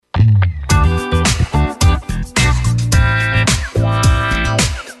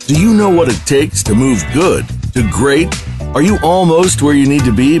Do you know what it takes to move good to great? Are you almost where you need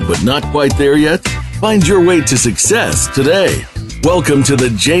to be, but not quite there yet? Find your way to success today. Welcome to the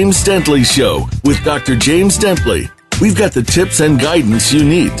James Dentley Show with Dr. James Dentley. We've got the tips and guidance you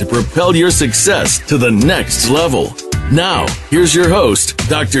need to propel your success to the next level. Now, here's your host,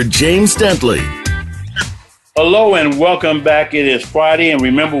 Dr. James Dentley. Hello and welcome back. It is Friday, and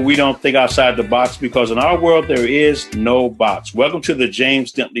remember, we don't think outside the box because in our world, there is no box. Welcome to the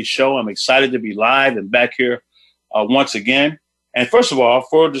James Dentley Show. I'm excited to be live and back here once again. And first of all,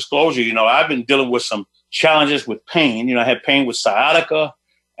 for disclosure, I've been dealing with some challenges with pain. I had pain with sciatica,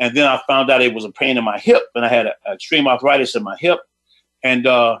 and then I found out it was a pain in my hip, and I had extreme arthritis in my hip. And,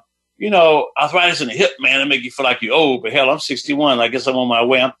 arthritis in the hip, man, it make you feel like you're old, but hell, I'm 61. I guess I'm on my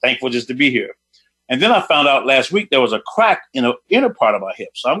way. I'm thankful just to be here. And then I found out last week there was a crack in the inner part of my hip.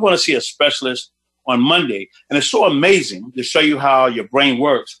 So I'm going to see a specialist on Monday. And it's so amazing to show you how your brain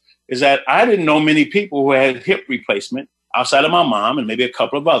works is that I didn't know many people who had hip replacement outside of my mom and maybe a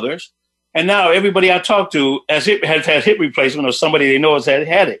couple of others. And now everybody I talk to has had hip replacement or somebody they know has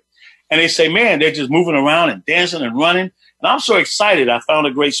had it. And they say, man, they're just moving around and dancing and running. And I'm so excited. I found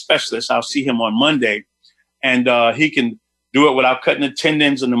a great specialist. I'll see him on Monday. And he can do it without cutting the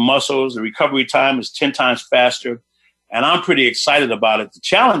tendons and the muscles. The recovery time is 10 times faster. And I'm pretty excited about it. The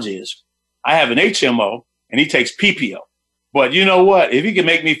challenge is I have an HMO and he takes PPO. But you know what? If he can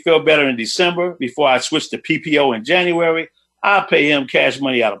make me feel better in December before I switch to PPO in January, I'll pay him cash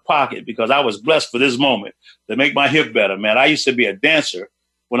money out of pocket because I was blessed for this moment to make my hip better, man. I used to be a dancer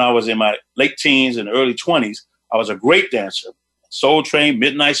when I was in my late teens and early 20s. I was a great dancer. Soul Train,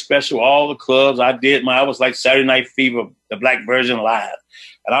 Midnight Special, all the clubs. I was like Saturday Night Fever, the black version live.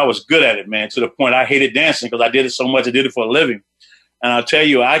 And I was good at it, man, to the point I hated dancing because I did it so much. I did it for a living. And I'll tell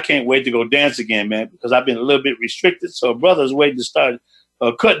you, I can't wait to go dance again, man, because I've been a little bit restricted. So brother's waiting to start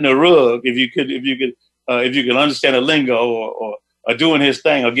cutting the rug, if you could understand the lingo or doing his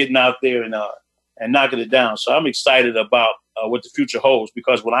thing or getting out there and knocking it down. So I'm excited about what the future holds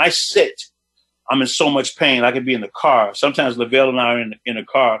because when I sit, I'm in so much pain. I could be in the car. Sometimes Lavelle and I are in the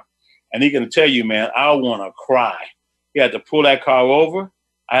car, and he can tell you, man, I want to cry. He had to pull that car over.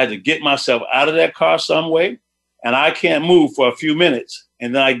 I had to get myself out of that car some way, and I can't move for a few minutes.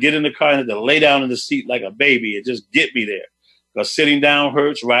 And then I get in the car and have to lay down in the seat like a baby and just get me there. Because sitting down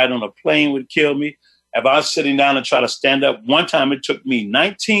hurts. Riding on a plane would kill me. If I was sitting down and try to stand up, one time it took me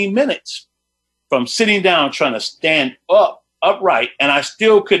 19 minutes from sitting down trying to stand upright, and I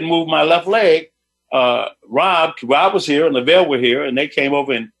still couldn't move my left leg. Rob was here and Lavelle were here, and they came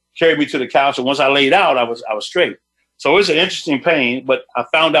over and carried me to the couch. And once I laid out, I was straight. So it's an interesting pain. But I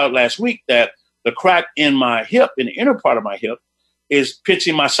found out last week that the crack in my hip, in the inner part of my hip, is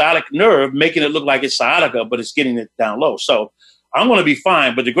pinching my sciatic nerve, making it look like it's sciatica, but it's getting it down low. So I'm going to be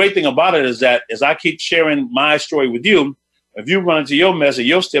fine. But the great thing about it is that as I keep sharing my story with you, if you run into your mess and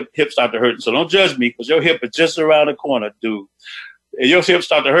your hip start to hurt, so don't judge me because your hip is just around the corner, dude. If your hip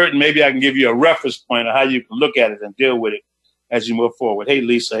start to hurt, and maybe I can give you a reference point of how you can look at it and deal with it as you move forward. Hey,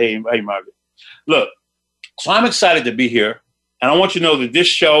 Lisa. Hey, Margaret. Look, so I'm excited to be here. And I want you to know that this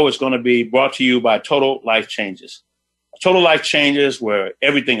show is going to be brought to you by Total Life Changes. Total Life Changes, where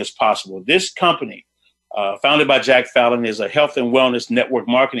everything is possible. This company, founded by Jack Fallon, is a health and wellness network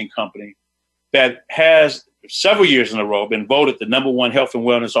marketing company that has several years in a row been voted the #1 health and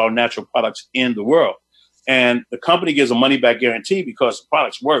wellness all natural products in the world. And the company gives a money-back guarantee because the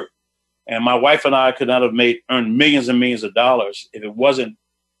products work. And my wife and I could not have earned millions and millions of dollars if it wasn't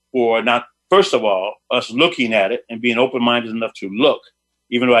for not, first of all, us looking at it and being open-minded enough to look.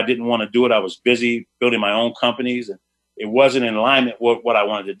 Even though I didn't want to do it, I was busy building my own companies, and it wasn't in alignment with what I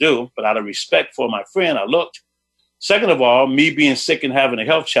wanted to do. But out of respect for my friend, I looked. Second of all, me being sick and having the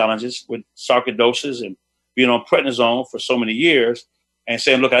health challenges with sarcoidosis and being on prednisone for so many years, and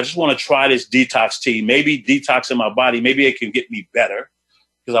saying, look, I just want to try this detox tea, maybe detoxing my body. Maybe it can get me better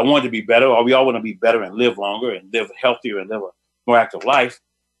because I want to be better, or we all want to be better and live longer and live healthier and live a more active life.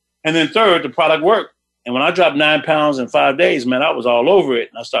 And then third, the product worked. And when I dropped 9 pounds in 5 days, man, I was all over it.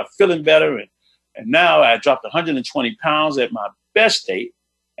 And I started feeling better. And now I dropped 120 pounds at my best state.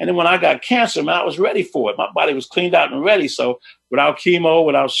 And then when I got cancer, man, I was ready for it. My body was cleaned out and ready. So without chemo,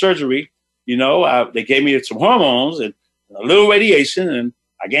 without surgery, they gave me some hormones and a little radiation, and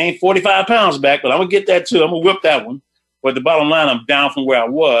I gained 45 pounds back, but I'm going to get that too. I'm going to whip that one. But the bottom line, I'm down from where I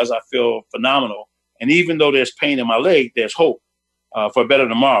was. I feel phenomenal. And even though there's pain in my leg, there's hope for a better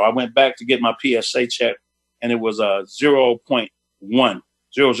tomorrow. I went back to get my PSA check, and it was 0.1.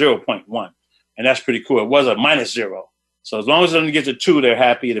 And that's pretty cool. It was a -0. So as long as it doesn't get to 2, they're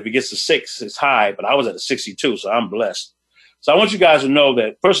happy. And if it gets to 6, it's high. But I was at a 62, so I'm blessed. So I want you guys to know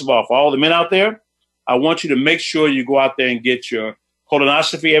that, first of all, for all the men out there, I want you to make sure you go out there and get your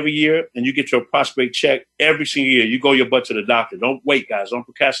colonoscopy every year, and you get your prostate check every single year. You go your butt to the doctor. Don't wait, guys. Don't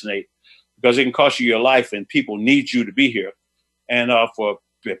procrastinate, because it can cost you your life, and people need you to be here. And for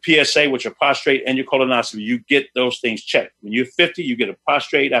PSA with your prostate and your colonoscopy, you get those things checked. When you're 50, you get a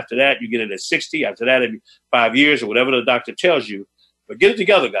prostate. After that, you get it at 60. After that, every 5 years or whatever the doctor tells you. But get it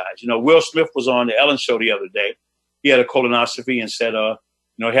together, guys. You know, Will Smith was on the Ellen Show the other day. He had a colonoscopy and said,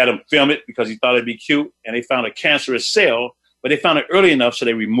 had him film it because he thought it'd be cute. And they found a cancerous cell, but they found it early enough, so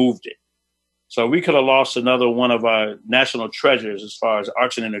they removed it. So we could have lost another one of our national treasures as far as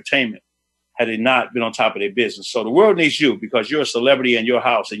arts and entertainment had they not been on top of their business. So the world needs you, because you're a celebrity in your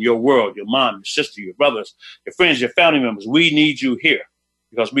house, in your world, your mom, your sister, your brothers, your friends, your family members. We need you here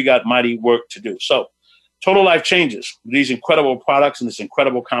because we got mighty work to do. So Total Life Changes, these incredible products and this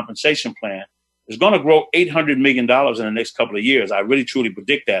incredible compensation plan, is going to grow $800 million in the next couple of years. I really, truly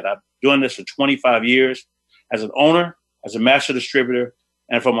predict that. I've been doing this for 25 years as an owner, as a master distributor,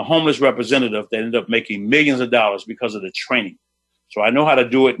 and from a homeless representative that ended up making millions of dollars because of the training. So I know how to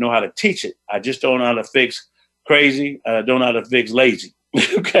do it, know how to teach it. I just don't know how to fix crazy. I don't know how to fix lazy.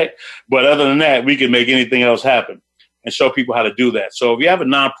 Okay. But other than that, we can make anything else happen and show people how to do that. So if you have a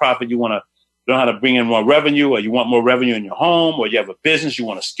nonprofit, you want to know how to bring in more revenue, or you want more revenue in your home, or you have a business, you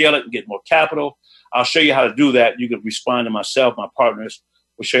want to scale it and get more capital, I'll show you how to do that. You can respond to myself, my partners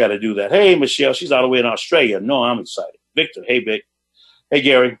will show you how to do that. Hey, Michelle, she's all the way in Australia. No, I'm excited. Victor, hey, Vic. Hey,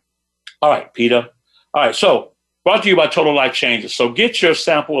 Gary. All right, Peter. All right, so brought to you by Total Life Changes. So get your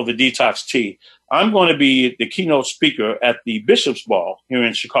sample of the detox tea. I'm going to be the keynote speaker at the Bishop's Ball here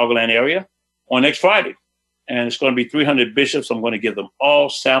in Chicagoland area on next Friday. And it's going to be 300 bishops. I'm going to give them all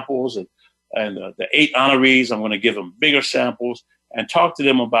samples, and the 8 honorees, I'm going to give them bigger samples and talk to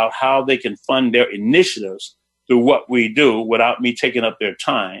them about how they can fund their initiatives through what we do without me taking up their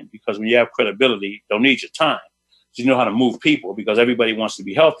time. Because when you have credibility, don't need your time. So you know how to move people, because everybody wants to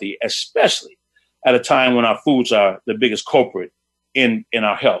be healthy, especially at a time when our foods are the biggest culprit in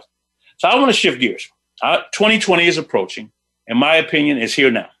our health. So I want to shift gears. 2020 is approaching. In my opinion, it's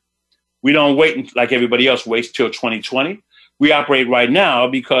here now. We don't wait like everybody else waits till 2020. We operate right now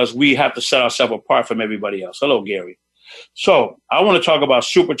because we have to set ourselves apart from everybody else. Hello, Gary. So I want to talk about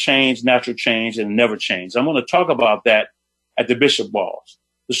super change, natural change, and never change. I'm going to talk about that at the Bishop Balls.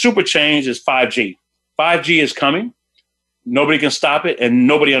 The super change is 5G. 5G is coming. Nobody can stop it, and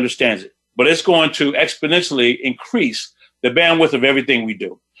nobody understands it. But it's going to exponentially increase the bandwidth of everything we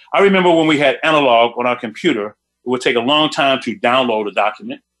do. I remember when we had analog on our computer, it would take a long time to download a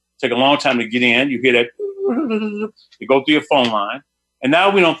document, take a long time to get in. You hear that, you go through your phone line. And now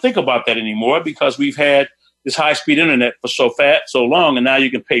we don't think about that anymore because we've had this high-speed internet for so long, and now you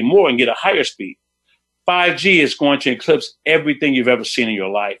can pay more and get a higher speed. 5G is going to eclipse everything you've ever seen in your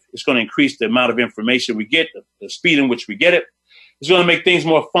life. It's going to increase the amount of information we get, the speed in which we get it. It's going to make things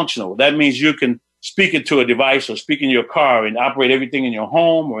more functional. That means you can speak into a device or speak in your car and operate everything in your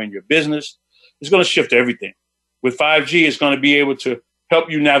home or in your business. It's going to shift everything. With 5G, it's going to be able to help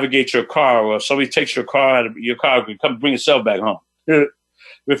you navigate your car, or if somebody takes your car out of your car, can come bring itself back home.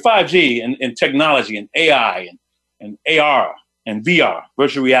 With 5G and technology and AI and AR and VR,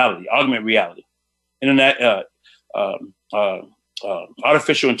 virtual reality, augmented reality, internet,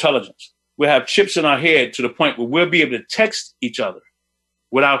 artificial intelligence, we'll have chips in our head to the point where we'll be able to text each other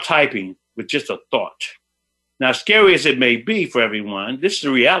without typing, with just a thought. Now, scary as it may be for everyone, this is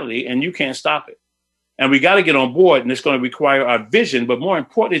a reality, and you can't stop it. And we got to get on board, and it's going to require our vision, but more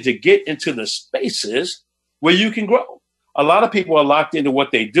importantly, to get into the spaces where you can grow. A lot of people are locked into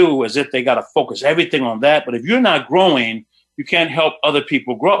what they do as if they got to focus everything on that. But if you're not growing, you can't help other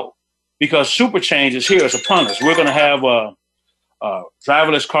people grow, because super change is here. It's upon us. We're going to have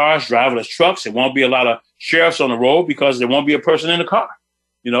driverless cars, driverless trucks. There won't be a lot of sheriffs on the road because there won't be a person in the car.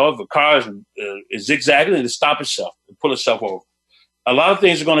 You know, if a car is zigzagging, it'll stop itself and pull itself over. A lot of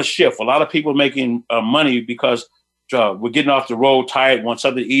things are going to shift. A lot of people making money because we're getting off the road tired, want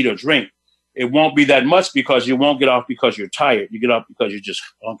something to eat or drink. It won't be that much because you won't get off because you're tired. You get off because you're just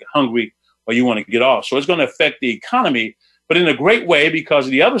hungry or you want to get off. So it's going to affect the economy, but in a great way, because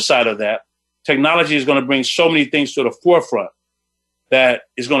the other side of that, technology is going to bring so many things to the forefront that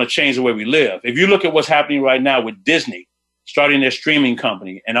is going to change the way we live. If you look at what's happening right now with Disney, starting their streaming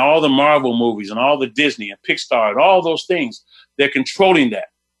company, and all the Marvel movies and all the Disney and Pixar and all those things, they're controlling that.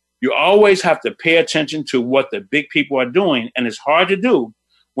 You always have to pay attention to what the big people are doing, and it's hard to do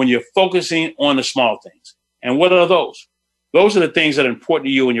when you're focusing on the small things. And what are those? Those are the things that are important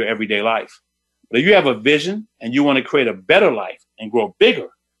to you in your everyday life. But if you have a vision and you want to create a better life and grow bigger,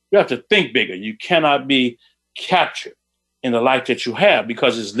 you have to think bigger. You cannot be captured in the life that you have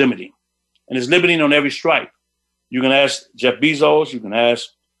because it's limiting. And it's limiting on every stripe. You can ask Jeff Bezos, you can ask,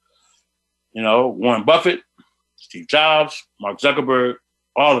 Warren Buffett, Steve Jobs, Mark Zuckerberg,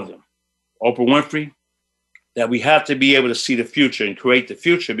 all of them, Oprah Winfrey, that we have to be able to see the future and create the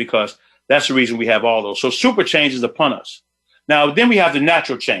future because that's the reason we have all those. So super change is upon us. Now, then we have the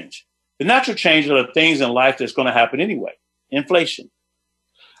natural change. The natural change are the things in life that's going to happen anyway. Inflation.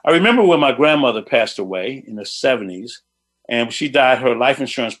 I remember when my grandmother passed away in the 70s, and she died, her life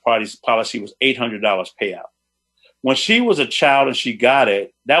insurance policy was $800 payout. When she was a child and she got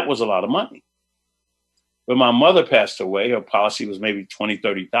it, that was a lot of money. When my mother passed away, her policy was maybe 20,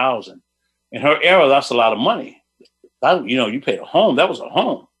 30,000. In her era, that's a lot of money. You paid a home, that was a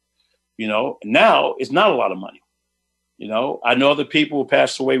home. Now it's not a lot of money. I know other people who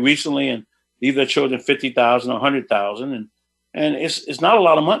passed away recently and leave their children 50,000 or 100,000, and it's not a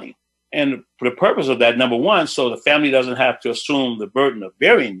lot of money. And for the purpose of that, number one, so the family doesn't have to assume the burden of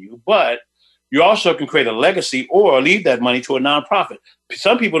burying you, but you also can create a legacy or leave that money to a nonprofit.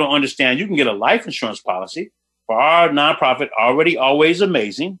 Some people don't understand you can get a life insurance policy for our nonprofit, Already Always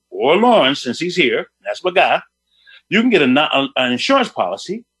Amazing, or Lawrence, since he's here, that's my guy. You can get an insurance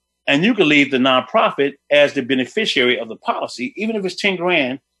policy and you can leave the nonprofit as the beneficiary of the policy, even if it's 10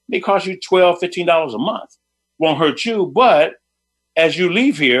 grand, it may cost you $12, $15 a month. Won't hurt you, but as you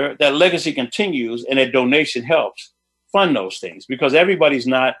leave here, that legacy continues and that donation helps fund those things because everybody's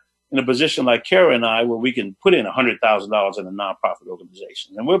not in a position like Kara and I where we can put in $100,000 in a nonprofit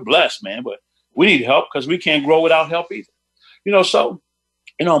organization. And we're blessed, man, but we need help because we can't grow without help either.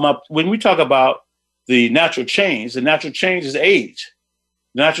 When we talk about the natural change is age.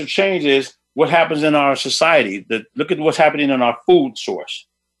 The natural change is what happens in our society. Look at what's happening in our food source.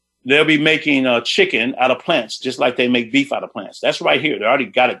 They'll be making chicken out of plants, just like they make beef out of plants. That's right here. They already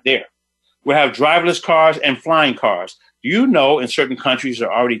got it there. We have driverless cars and flying cars. Do you know in certain countries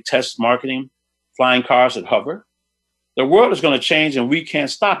they're already test marketing flying cars that hover? The world is going to change and we can't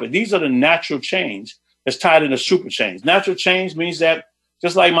stop it. These are the natural change that's tied into super change. Natural change means that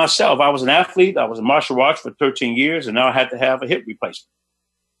just like myself, I was an athlete. I was in martial arts for 13 years and now I had to have a hip replacement.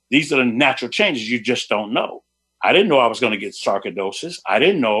 These are the natural changes you just don't know. I didn't know I was going to get sarcoidosis. I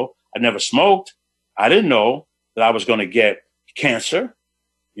didn't know. I never smoked. I didn't know that I was going to get cancer.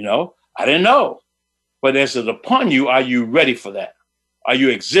 I didn't know. But as it's upon you, are you ready for that? Are you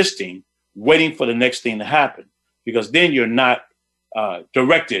existing, waiting for the next thing to happen? Because then you're not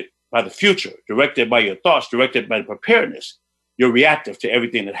directed by the future, directed by your thoughts, directed by the preparedness. You're reactive to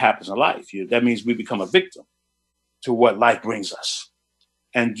everything that happens in life. That means we become a victim to what life brings us.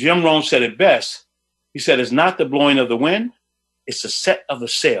 And Jim Rohn said it best. He said, it's not the blowing of the wind, it's the set of the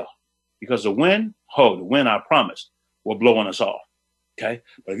sail. Because the wind, I promise, will blow on us all. Okay?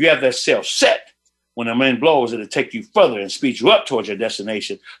 But if you have that sail set, when the wind blows, it'll take you further and speed you up towards your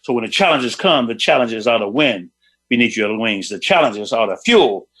destination. So when the challenges come, the challenges are the wind beneath your wings. The challenges are the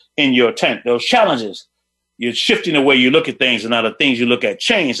fuel in your tank. Those challenges, you're shifting the way you look at things, and now the things you look at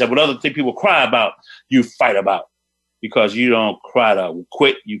change. That what other people cry about, you fight about. Because you don't cry to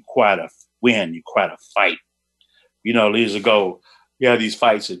quit, you cry to win, you cry to fight. Years ago, you have these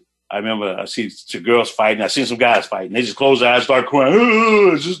fights. And I remember I see two girls fighting. I seen some guys fighting. They just close their eyes, start crying.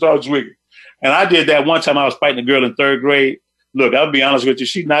 It just starts wigging. And I did that one time. I was fighting a girl in third grade. Look, I'll be honest with you.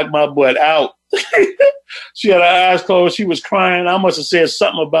 She knocked my butt out. She had her eyes closed. She was crying. I must have said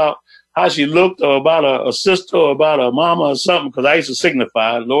something about how she looked or about a sister or about a mama or something because I used to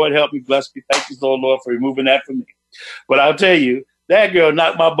signify, Lord, help me, bless me. Thank you, Lord, for removing that from me. But I'll tell you, that girl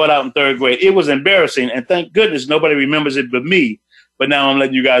knocked my butt out in third grade. It was embarrassing. And thank goodness nobody remembers it but me. But now I'm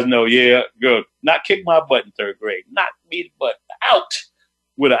letting you guys know, yeah, girl, not kick my butt in third grade. Knocked me the butt out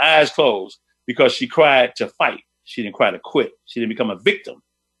with her eyes closed because she cried to fight. She didn't cry to quit. She didn't become a victim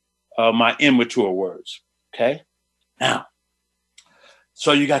of my immature words. Okay? Now,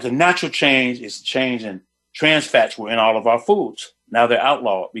 so you got the natural change. It's a change in trans fats were in all of our foods. Now they're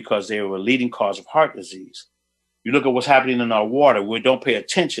outlawed because they were a leading cause of heart disease. You look at what's happening in our water. We don't pay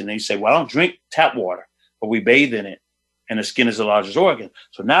attention. And you say, well, I don't drink tap water, but we bathe in it. And the skin is the largest organ.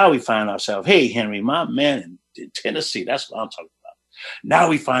 So now we find ourselves, hey, Henry, my man in Tennessee, that's what I'm talking about. Now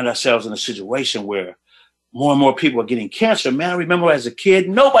we find ourselves in a situation where more and more people are getting cancer. Man, I remember as a kid,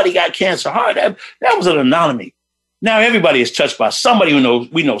 nobody got cancer hard. That was an anomaly. Now everybody is touched by somebody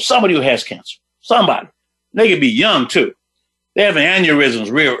we know somebody who has cancer. Somebody. They could be young too. They're having aneurysms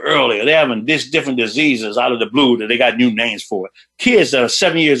real early. They're having different diseases out of the blue that they got new names for. Kids that are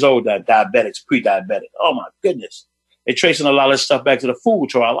 7 years old that are diabetics, pre-diabetic. Oh my goodness. They're tracing a lot of this stuff back to the food,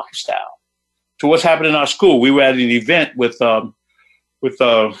 to our lifestyle, to what's happening in our school. We were at an event with what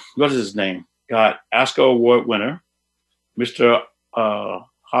is his name? Oscar Award winner, Mr.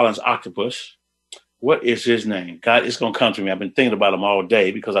 Holland's octopus. What is his name? God, it's going to come to me. I've been thinking about him all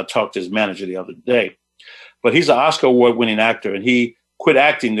day because I talked to his manager the other day. But he's an Oscar award-winning actor, and he quit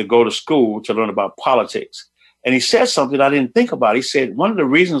acting to go to school to learn about politics. And he said something I didn't think about. He said, one of the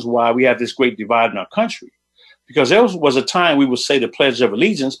reasons why we have this great divide in our country, because there was a time we would say the Pledge of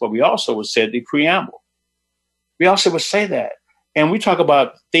Allegiance, but we also would say the preamble. We also would say that. And we talk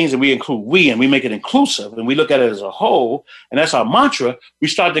about things that we include we, and we make it inclusive, and we look at it as a whole, and that's our mantra. We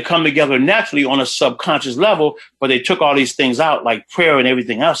start to come together naturally on a subconscious level, but they took all these things out, like prayer and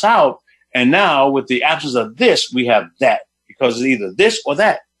everything else out. And now with the absence of this, we have that, because it's either this or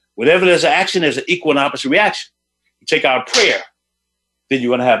that. Whatever there's an action, there's an equal and opposite reaction. You take out prayer, then you're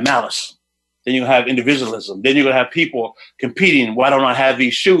going to have malice. Then you're going to have individualism. Then you're going to have people competing. Why don't I have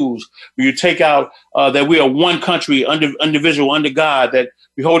these shoes? When you take out that we are one country, individual, under God, that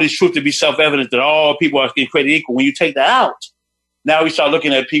we hold this truth to be self-evident, that all people are created equal. When you take that out, now we start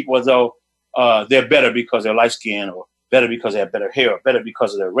looking at people as though they're better because they're light-skinned, or better because they have better hair, or better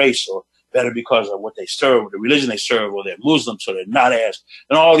because of their race, or better because of what they serve, the religion they serve, or they're Muslim, so they're not as,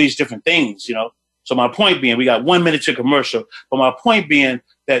 and all these different things, you know. So my point being, we got 1 minute to commercial, but my point being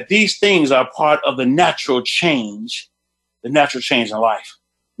that these things are part of the natural change in life.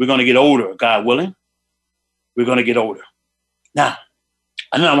 We're going to get older, God willing. We're going to get older. Now,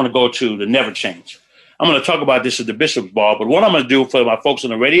 and then I want to go to the never change. I'm going to talk about this at the Bishop's Ball, but what I'm going to do for my folks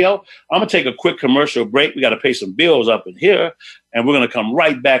on the radio, I'm going to take a quick commercial break. We got to pay some bills up in here, and we're going to come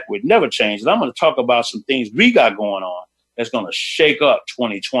right back with never change. And I'm going to talk about some things we got going on that's going to shake up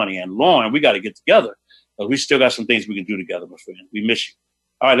 2020. And Lauren, we got to get together, because we still got some things we can do together, my friend. We miss you.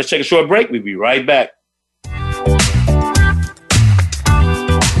 All right, let's take a short break. We'll be right back.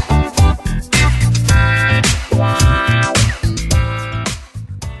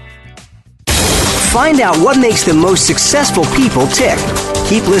 Find out what makes the most successful people tick.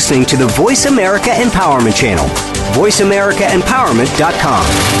 Keep listening to the Voice America Empowerment Channel.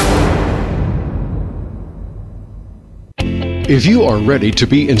 VoiceAmericaEmpowerment.com. If you are ready to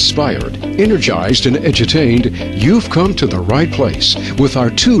be inspired, energized, and edutained, you've come to the right place with our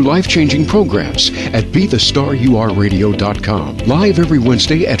 2 life-changing programs at BeTheStarYouAreRadio.com. Live every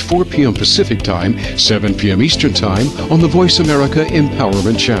Wednesday at 4 p.m. Pacific Time, 7 p.m. Eastern Time on the Voice America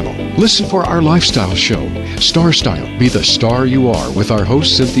Empowerment Channel. Listen for our lifestyle show, Star Style, Be the Star You Are, with our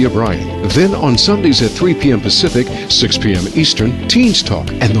host Cynthia Bryan. Then on Sundays at 3 p.m. Pacific, 6 p.m. Eastern, Teens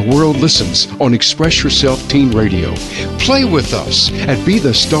Talk and the World Listens on Express Yourself Teen Radio. Play with us at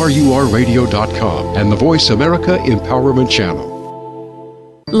BeTheStarYouAreRadio.com and the Voice America Empowerment Channel.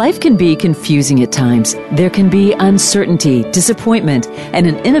 Life can be confusing at times. There can be uncertainty, disappointment, and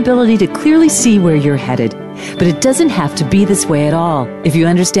an inability to clearly see where you're headed. But it doesn't have to be this way at all if you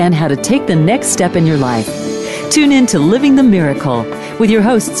understand how to take the next step in your life. Tune in to Living the Miracle with your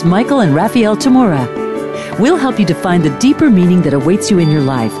hosts Michael and Raphael Tamura. We'll help you to find the deeper meaning that awaits you in your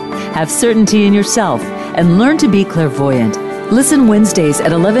life, have certainty in yourself, and learn to be clairvoyant. Listen Wednesdays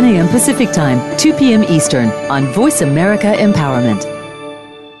at 11 a.m. Pacific Time, 2 p.m. Eastern on Voice America Empowerment.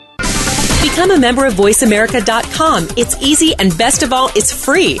 Become a member of VoiceAmerica.com. It's easy, and best of all, it's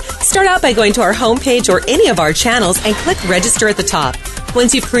free. Start out by going to our homepage or any of our channels and click register at the top.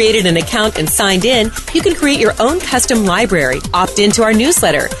 Once you've created an account and signed in, you can create your own custom library, opt into our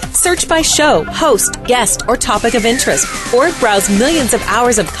newsletter, search by show, host, guest, or topic of interest, or browse millions of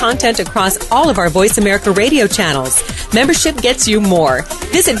hours of content across all of our Voice America radio channels. Membership gets you more.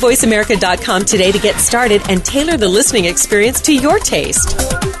 Visit VoiceAmerica.com today to get started and tailor the listening experience to your taste.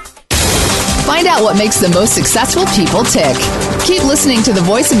 Find out what makes the most successful people tick. Keep listening to the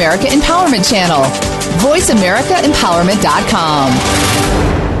Voice America Empowerment Channel. VoiceAmericaEmpowerment.com.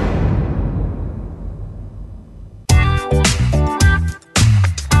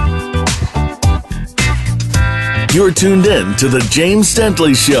 You're tuned in to The James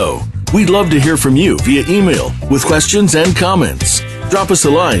Dentley Show. We'd love to hear from you via email with questions and comments. Drop us a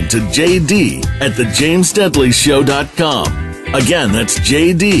line to jd@thejamesdentleyshow.com. Again, that's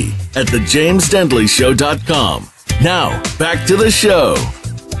jd@thejamesdentleyshow.com. Now, back to the show.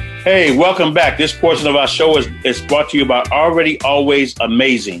 Hey, welcome back. This portion of our show is brought to you by Already Always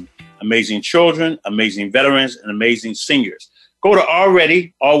Amazing. Amazing children, amazing veterans, and amazing seniors. Go to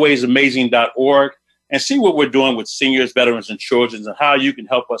alreadyalwaysamazing.org and see what we're doing with seniors, veterans, and children, and how you can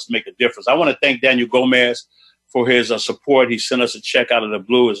help us make a difference. I want to thank Daniel Gomez for his support. He sent us a check out of the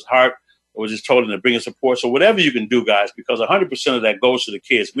blue. His heart was just told him to bring us support. So whatever you can do, guys, because 100% of that goes to the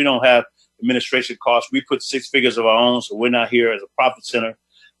kids. We don't have administration costs. We put 6 figures of our own, so we're not here as a profit center.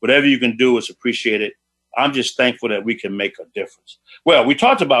 Whatever you can do is appreciated. I'm just thankful that we can make a difference. Well, we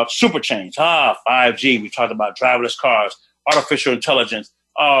talked about super change, 5G. We talked about driverless cars, artificial intelligence.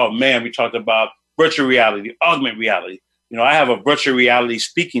 Oh, man, we talked about virtual reality, augmented reality. You know, I have a virtual reality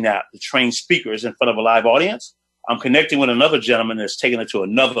speaking app to train speakers in front of a live audience. I'm connecting with another gentleman that's taking it to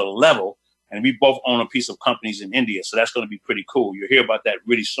another level, and we both own a piece of companies in India, so that's going to be pretty cool. You'll hear about that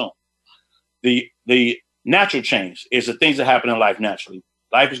really soon. The natural change is the things that happen in life naturally.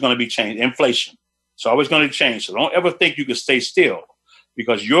 Life is going to be changed. Inflation. It's always going to change. So don't ever think you can stay still,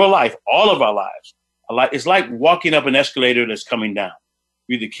 because your life, all of our lives, it's like walking up an escalator that's coming down.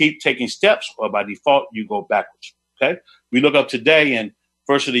 You either keep taking steps or by default, you go backwards. Okay. We look up today, and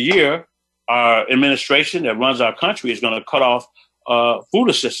first of the year, our administration that runs our country is going to cut off food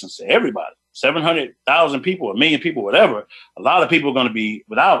assistance to everybody. 700,000 people, 1 million people, whatever. A lot of people are going to be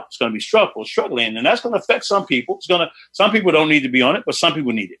without. It's going to be struggling, and that's going to affect some people. Some people don't need to be on it, but some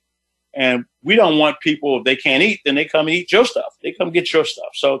people need it. And we don't want people, if they can't eat, then they come and eat your stuff. They come get your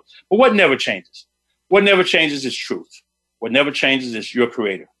stuff. So, but what never changes? What never changes is truth. What never changes is your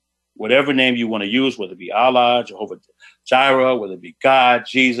creator. Whatever name you want to use, whether it be Allah, Jehovah Jireh, whether it be God,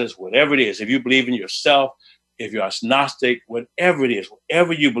 Jesus, whatever it is. If you believe in yourself, if you're agnostic, whatever it is,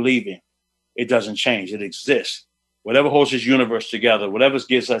 whatever you believe in, it doesn't change. It exists. Whatever holds this universe together, whatever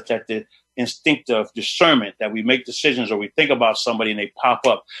gives us that instinctive discernment that we make decisions or we think about somebody and they pop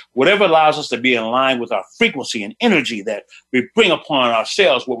up, whatever allows us to be in line with our frequency and energy that we bring upon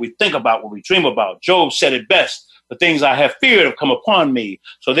ourselves, what we think about, what we dream about. Job said it best. The things I have feared have come upon me.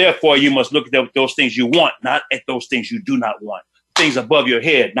 So therefore, you must look at those things you want, not at those things you do not want. Things above your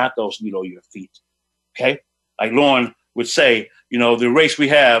head, not those below your feet. Okay? Like Lauren would say, you know, the race we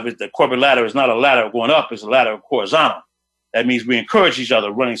have is the corporate ladder is not a ladder going up, it's a ladder horizontal. That means we encourage each other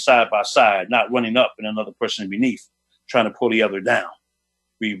running side by side, not running up and another person beneath, trying to pull the other down.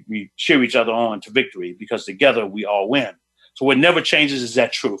 We cheer each other on to victory because together we all win. So what never changes is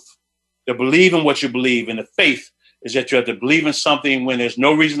that truth. To believe in what you believe, and the faith is that you have to believe in something when there's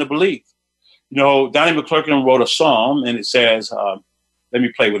no reason to believe. You know, Donnie McClurkin wrote a song, and it says, let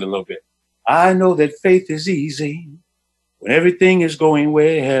me play with it a little bit. I know that faith is easy when everything is going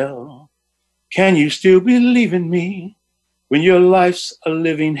well. Can you still believe in me when your life's a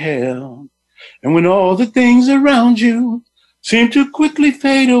living hell? And when all the things around you seem to quickly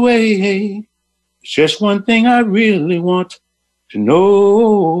fade away, it's just one thing I really want to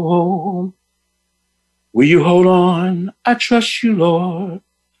know. Will you hold on? I trust you, Lord.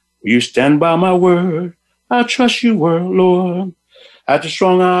 Will you stand by my word? I trust you, Lord. After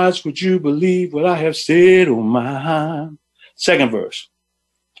strong odds, would you believe what I have said? Oh, my. Second verse.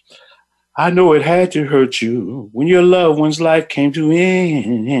 I know it had to hurt you when your loved one's life came to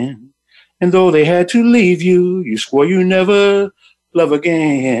end. And though they had to leave you, you swore you never love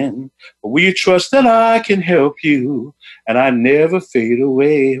again. But will you trust that I can help you and I never fade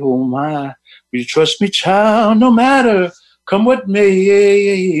away? Oh, my. Will you trust me, child, no matter come what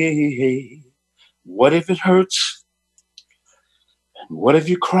may? What if it hurts? And what if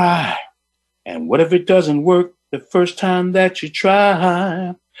you cry? And what if it doesn't work the first time that you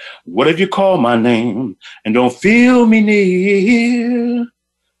try? What if you call my name and don't feel me near?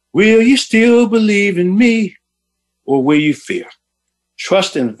 Will you still believe in me, or will you fear?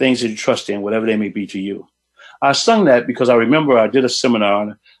 Trust in the things that you trust in, whatever they may be to you. I sung that because I remember I did a seminar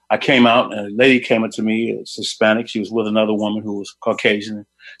and I came out and a lady came up to me, it's Hispanic. She was with another woman who was Caucasian, and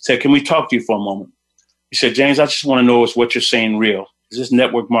said, can we talk to you for a moment? He said, James, I just want to know is what you're saying real. Is this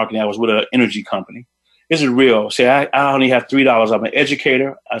network marketing? I was with an energy company. Is it real? Say, I only have $3. I'm an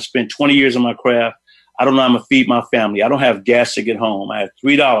educator. I spent 20 years in my craft. I don't know how I'm going to feed my family. I don't have gas to get home. I have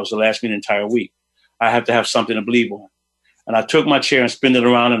 $3 to last me an entire week. I have to have something to believe on. And I took my chair and spun it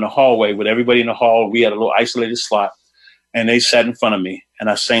around in the hallway with everybody in the hall. We had a little isolated slot. And they sat in front of me, and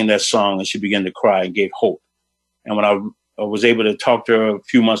I sang that song, and she began to cry and gave hope. And when I was able to talk to her a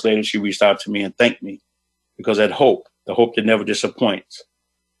few months later, she reached out to me and thanked me because that hope, the hope that never disappoints,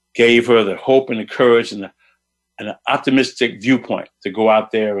 gave her the hope and the courage and an optimistic viewpoint to go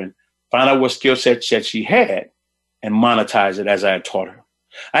out there and find out what skill set she had and monetize it as I had taught her.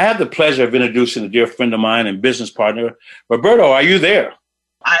 I have the pleasure of introducing a dear friend of mine and business partner. Roberto, are you there?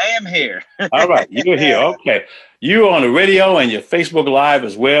 I am here. All right, you're here. Okay. You're on the radio and your Facebook Live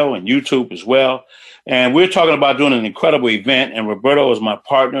as well and YouTube as well. And we're talking about doing an incredible event. And Roberto is my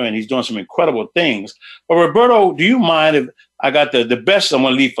partner and he's doing some incredible things. But Roberto, do you mind if I got the best I'm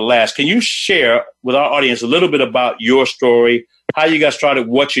going to leave for last? Can you share with our audience a little bit about your story, how you got started,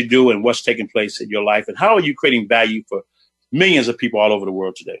 what you do, and what's taking place in your life? And how are you creating value for millions of people all over the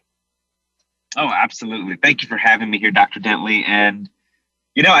world today? Oh, absolutely. Thank you for having me here, Dr. Dentley. And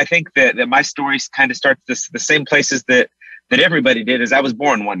I think that my story kind of starts the same places that everybody did, as I was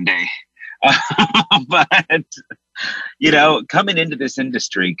born one day. But, coming into this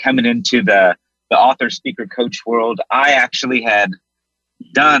industry, coming into the author, speaker, coach world, I actually had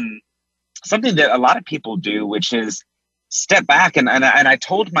done something that a lot of people do, which is step back. And I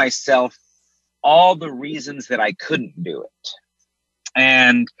told myself all the reasons that I couldn't do it.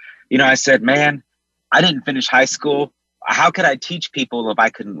 And, I said, man, I didn't finish high school. How could I teach people if I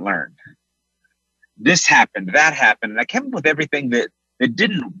couldn't learn? This happened, that happened. And I came up with everything that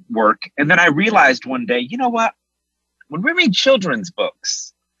didn't work. And then I realized one day, you know what? When we read children's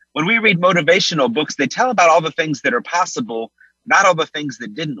books, when we read motivational books, they tell about all the things that are possible, not all the things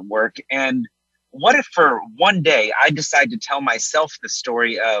that didn't work. And what if for one day I decide to tell myself the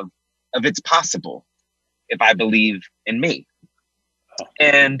story of it's possible if I believe in me?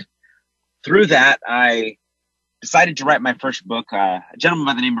 And through that, I decided to write my first book. A gentleman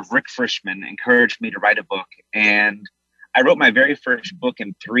by the name of Rick Frischman encouraged me to write a book, and I wrote my very first book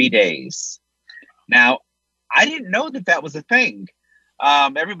in 3 days. Now, I didn't know that was a thing.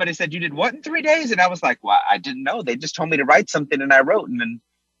 Everybody said, you did what in 3 days? And I was like, well, I didn't know. They just told me to write something, and I wrote. And then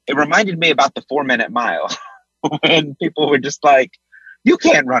it reminded me about the 4-minute mile when people were just like, you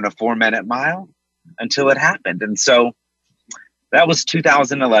can't run a 4-minute mile, until it happened. And so that was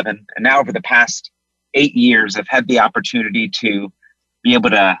 2011. And now over the past 8 years, I've had the opportunity to be able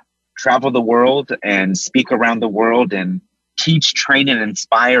to travel the world and speak around the world and teach, train, and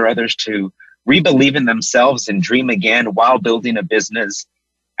inspire others to re-believe in themselves and dream again while building a business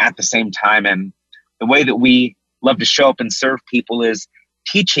at the same time. And the way that we love to show up and serve people is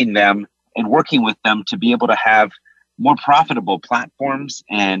teaching them and working with them to be able to have more profitable platforms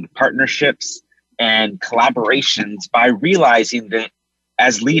and partnerships and collaborations by realizing that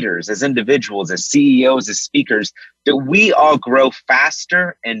as leaders, as individuals, as CEOs, as speakers, that we all grow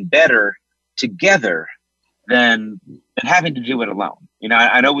faster and better together than having to do it alone.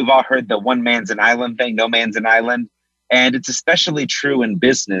 I know we've all heard the one man's an island thing, no man's an island. And it's especially true in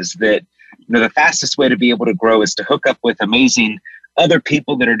business that, the fastest way to be able to grow is to hook up with amazing other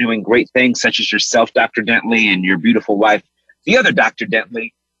people that are doing great things, such as yourself, Dr. Dentley, and your beautiful wife, the other Dr.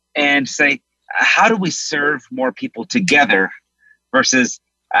 Dentley, and say, how do we serve more people together versus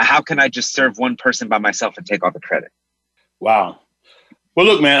how can I just serve one person by myself and take all the credit? Wow. Well,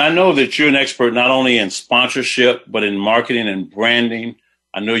 look, man, I know that you're an expert not only in sponsorship, but in marketing and branding.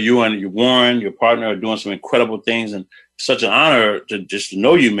 I know you and Warren, your partner, are doing some incredible things, and it's such an honor to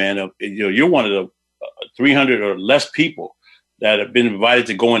know you, man. You're one of the 300 or less people that have been invited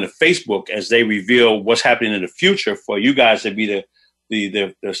to go into Facebook as they reveal what's happening in the future for you guys to be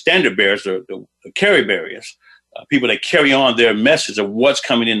the standard bearers, the carry barriers, people that carry on their message of what's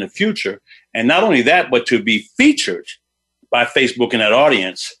coming in the future. And not only that, but to be featured by Facebook and that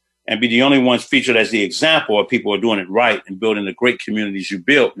audience and be the only ones featured as the example of people who are doing it right and building the great communities you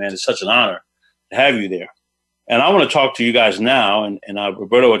built, man. It's such an honor to have you there. And I want to talk to you guys now, and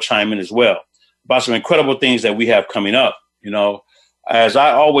Roberto will chime in as well, about some incredible things that we have coming up. As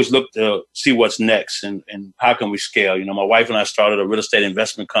I always look to see what's next and how can we scale. My wife and I started a real estate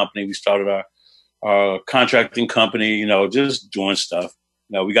investment company. We started our contracting company, just doing stuff.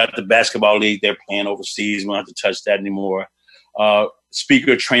 We got the basketball league. They're playing overseas. We don't have to touch that anymore.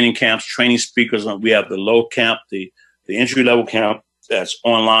 Speaker training camps, training speakers. We have the low camp, the entry-level camp that's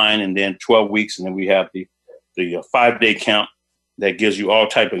online, and then 12 weeks. And then we have the 5-day camp that gives you all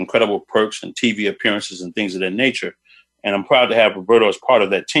type of incredible perks and TV appearances and things of that nature. And I'm proud to have Roberto as part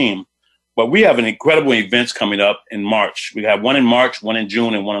of that team. But we have an incredible events coming up in March. We have one in March, one in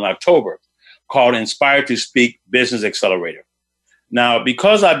June, and one in October called Inspired to Speak Business Accelerator. Now,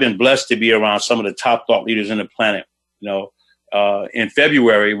 because I've been blessed to be around some of the top thought leaders in the planet, in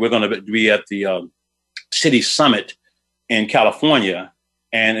February, we're going to be at the City Summit in California.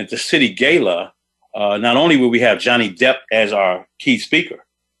 And at the City Gala, not only will we have Johnny Depp as our key speaker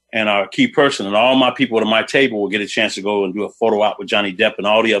and our key person, and all my people at my table will get a chance to go and do a photo op with Johnny Depp and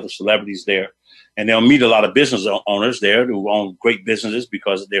all the other celebrities there. And they'll meet a lot of business owners there who own great businesses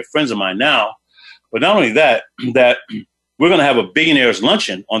because they're friends of mine now. But not only that we're going to have a billionaires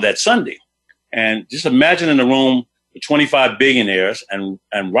luncheon on that Sunday. And just imagine in the room with 25 billionaires and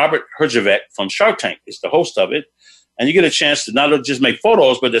Robert Herjavec from Shark Tank is the host of it. And you get a chance to not just make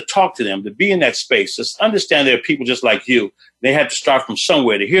photos, but to talk to them, to be in that space, just understand there are people just like you. They had to start from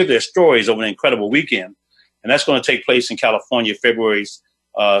somewhere to hear their stories over an incredible weekend. And that's going to take place in California, February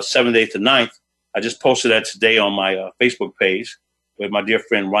 7th, 8th, and 9th. I just posted that today on my Facebook page with my dear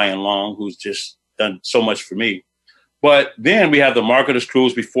friend Ryan Long, who's just done so much for me. But then we have the Marketers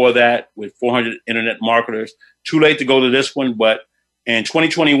Cruise before that with 400 internet marketers. Too late to go to this one, but In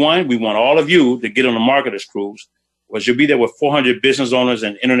 2021, we want all of you to get on the marketers cruise, because you'll be there with 400 business owners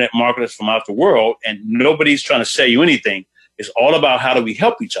and internet marketers from out the world, and nobody's trying to sell you anything. It's all about how do we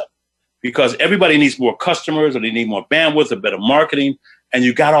help each other, because everybody needs more customers, or they need more bandwidth, or better marketing, and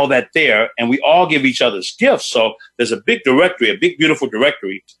you got all that there, and we all give each other's gifts. So there's a big directory, a big, beautiful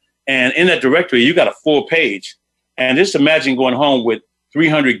directory, and in that directory, you got a full page. And just imagine going home with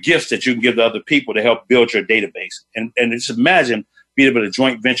 300 gifts that you can give to other people to help build your database. And just imagine being able to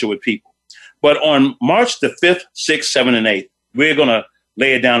joint venture with people. But on March the 5th, 6th, 7th, and 8th, we're going to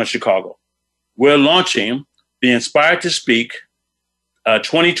lay it down in Chicago. We're launching the Inspired to Speak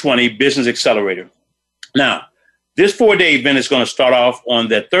 2020 Business Accelerator. Now, this 4-day event is going to start off on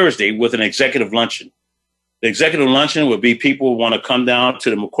that Thursday with an executive luncheon. The executive luncheon will be people who want to come down to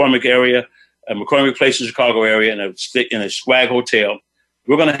the McCormick area, McCormick Place in Chicago area, in a swag hotel.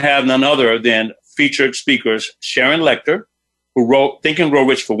 We're going to have none other than featured speakers, Sharon Lecter, who wrote Think and Grow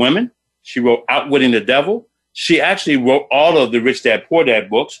Rich for Women. She wrote Outwitting the Devil. She actually wrote all of the Rich Dad, Poor Dad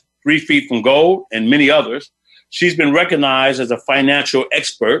books, 3 Feet from Gold, and many others. She's been recognized as a financial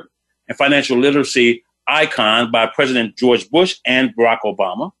expert and financial literacy icon by President George Bush and Barack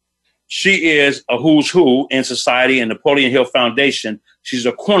Obama. She is a who's who in society, and Napoleon Hill Foundation. She's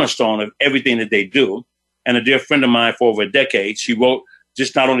a cornerstone of everything that they do, and a dear friend of mine for over a decade. She wrote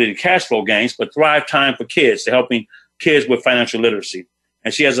just not only the cash flow gains, but Thrive Time for Kids, to helping kids with financial literacy.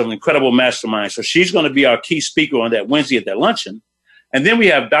 And she has an incredible mastermind. So she's going to be our key speaker on that Wednesday at that luncheon. And then we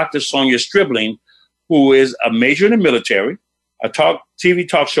have Dr. Sonia Stribling, who is a major in the military, a TV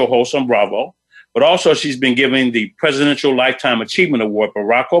talk show host on Bravo, but also she's been given the Presidential Lifetime Achievement Award by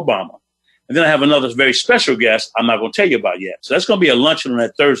Barack Obama. And then I have another very special guest I'm not going to tell you about yet. So that's going to be a luncheon on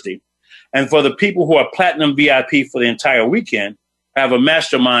that Thursday. And for the people who are Platinum VIP for the entire weekend, I have a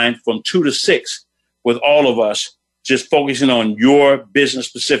mastermind from 2 to 6 with all of us, just focusing on your business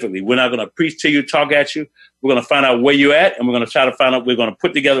specifically. We're not going to preach to you, talk at you. We're going to find out where you're at, and we're going to try to find out, we're going to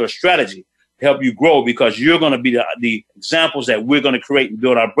put together a strategy to help you grow, because you're going to be the examples that we're going to create and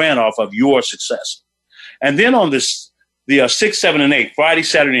build our brand off of your success. And then on the 6th, 7th, and 8th, Friday,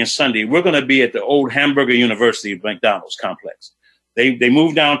 Saturday, and Sunday, we're going to be at the old Hamburger University McDonald's complex. They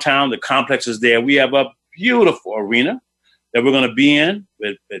moved downtown. The complex is there. We have a beautiful arena that we're going to be in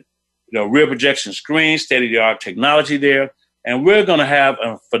with rear projection screens, state-of-the-art technology there. And we're going to have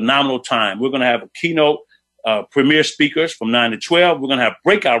a phenomenal time. We're going to have a keynote premier speakers from 9 to 12. We're going to have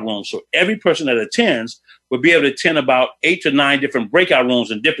breakout rooms. So every person that attends will be able to attend about 8 to 9 different breakout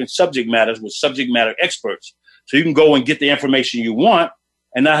rooms in different subject matters with subject matter experts. So you can go and get the information you want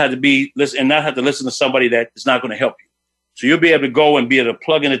and not have to listen to somebody that is not going to help you. So you'll be able to go and be able to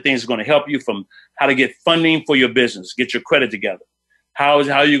plug in the things that are going to help you, from how to get funding for your business, get your credit together, how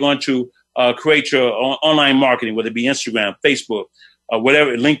you're going to create your online marketing, whether it be Instagram, Facebook,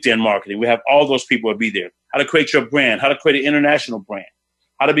 whatever, LinkedIn marketing. We have all those people will be there. How to create your brand, how to create an international brand,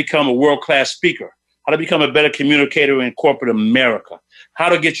 how to become a world-class speaker, how to become a better communicator in corporate America, how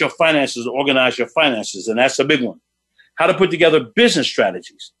to get your finances, organize your finances, and that's a big one. How to put together business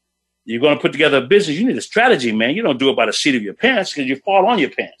strategies. You're going to put together a business, you need a strategy, man. You don't do it by the seat of your pants, because you fall on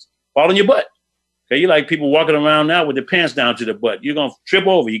your pants, fall on your butt. Okay, you're like people walking around now with their pants down to the butt. You're going to trip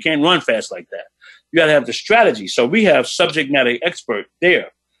over. You can't run fast like that. You got to have the strategy. So we have subject matter expert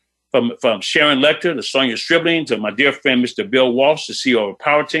there, from Sharon Lecter to Sonia Stribling to my dear friend, Mr. Bill Walsh, the CEO of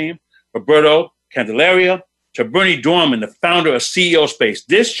Power Team, Roberto Candelaria, to Bernie Dorman, the founder of CEO Space.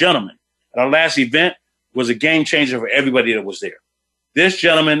 This gentleman at our last event was a game changer for everybody that was there. This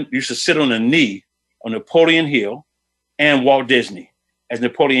gentleman used to sit on a knee on Napoleon Hill and Walt Disney, as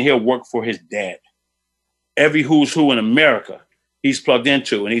Napoleon Hill worked for his dad. Every who's who in America he's plugged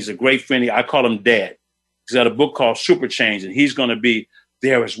into, and he's a great friend. I call him Dad. He's got a book called Super Change, and he's going to be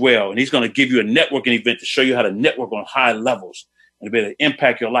there as well. And he's going to give you a networking event to show you how to network on high levels and to be able to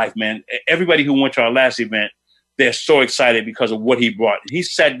impact your life, man. Everybody who went to our last event, they're so excited because of what he brought. And he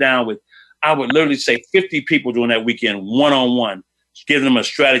sat down with, I would literally say, 50 people during that weekend, one-on-one, giving them a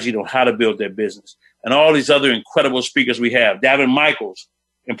strategy on how to build their business. And all these other incredible speakers we have. Davin Michaels,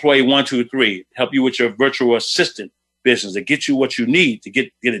 Employee 123, help you with your virtual assistant business to get you what you need to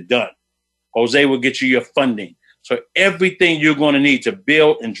get it done. Jose will get you your funding. So everything you're going to need to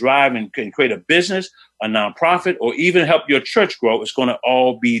build and drive and create a business, a nonprofit, or even help your church grow is going to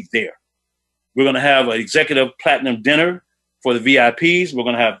all be there. We're going to have an executive platinum dinner for the VIPs. We're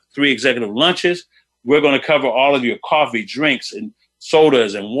going to have 3 executive lunches. We're going to cover all of your coffee, drinks, and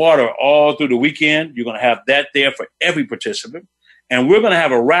sodas and water all through the weekend. You're going to have that there for every participant. And we're going to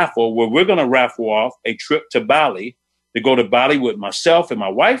have a raffle where we're going to raffle off a trip to Bali, to go to Bali with myself and my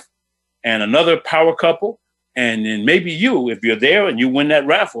wife and another power couple And then maybe you, if you're there and you win that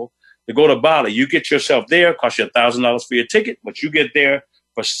raffle to go to Bali, you get yourself there, cost you $1,000 for your ticket, but you get there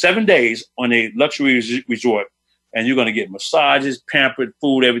for 7 days on a luxury resort, and you're going to get massages, pampered,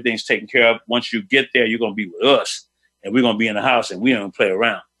 food, everything's taken care of. Once you get there, you're going to be with us, and we're going to be in the house, and we don't play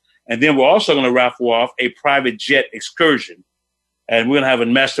around. And then we're also going to raffle off a private jet excursion, and we're going to have a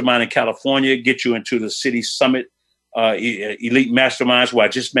mastermind in California, get you into the City Summit Elite Masterminds, where I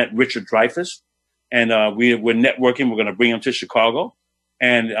just met Richard Dreyfuss, and we're networking. We're going to bring him to Chicago.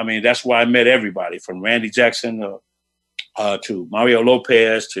 And, I mean, that's why I met everybody, from Randy Jackson to Mario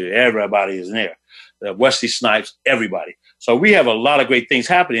Lopez to everybody is in there. Wesley Snipes, everybody. So we have a lot of great things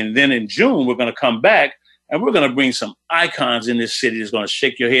happening. And then in June, we're going to come back, and we're going to bring some icons in this city that's going to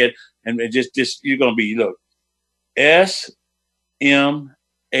shake your head. And just you're going to be, look, SMH,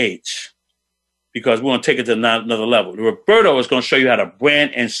 because we're going to take it to another level. Roberto is going to show you how to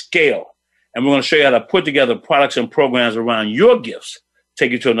brand and scale. And we're going to show you how to put together products and programs around your gifts,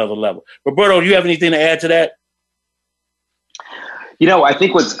 take you to another level. Roberto, do you have anything to add to that? You know, I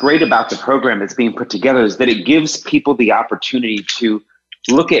think what's great about the program that's being put together is that it gives people the opportunity to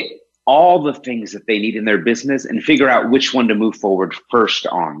look at all the things that they need in their business and figure out which one to move forward first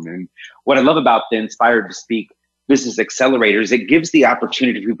on. And what I love about the Inspired to Speak Business Accelerator is it gives the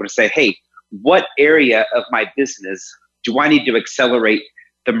opportunity for people to say, hey, what area of my business do I need to accelerate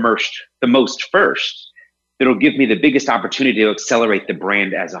the most first? It'll give me the biggest opportunity to accelerate the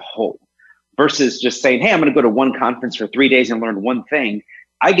brand as a whole. Versus just saying, hey, I'm going to go to one conference for 3 days and learn one thing.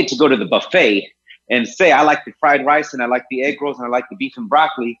 I get to go to the buffet and say, I like the fried rice and I like the egg rolls and I like the beef and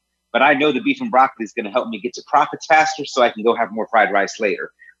broccoli, but I know the beef and broccoli is going to help me get to profits faster so I can go have more fried rice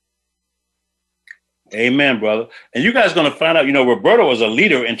later. Amen, brother. And you guys are going to find out, you know, Roberto is a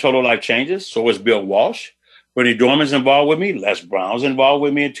leader in Total Life Changes. So is Bill Walsh. Bernie Dorman's involved with me. Les Brown's involved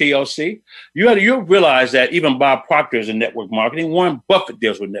with me in TLC. You'll realize that even Bob Proctor is in network marketing. Warren Buffett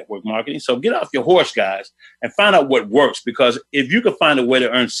deals with network marketing. So get off your horse, guys, and find out what works. Because if you can find a way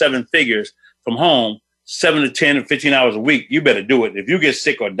to earn 7 figures from home, 7 to 10 and 15 hours a week, you better do it. If you get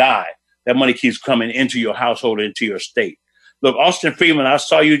sick or die, that money keeps coming into your household, into your state. Look, Austin Freeman, I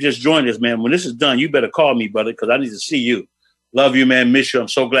saw you just join us, man. When this is done, you better call me, brother, because I need to see you. Love you, man. Miss you. I'm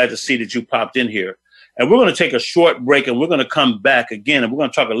so glad to see that you popped in here. And we're going to take a short break, and we're going to come back again, and we're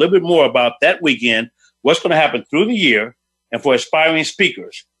going to talk a little bit more about that weekend, what's going to happen through the year, and for aspiring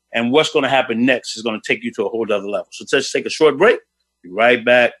speakers, and what's going to happen next is going to take you to a whole other level. So let's take a short break. Be right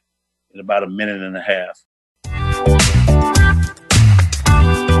back in about a minute and a half.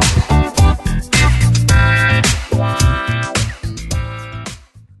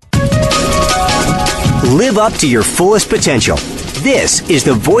 Live up to your fullest potential. This is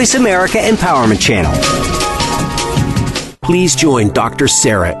the Voice America Empowerment Channel. Please join Dr.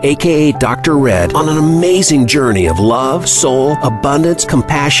 Sarah, aka Dr. Red, on an amazing journey of love, soul, abundance,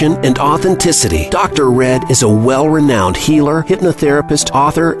 compassion, and authenticity. Dr. Red is a well-renowned healer, hypnotherapist,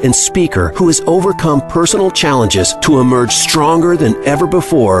 author, and speaker who has overcome personal challenges to emerge stronger than ever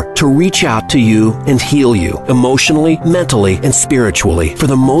before to reach out to you and heal you emotionally, mentally, and spiritually for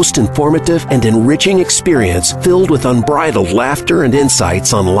the most informative and enriching experience filled with unbridled laughter and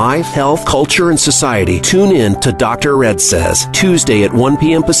insights on life, health, culture, and society. Tune in to Dr. Red Says, Tuesday at 1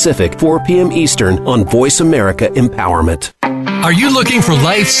 p.m. Pacific, 4 p.m. Eastern on Voice America Empowerment. Are you looking for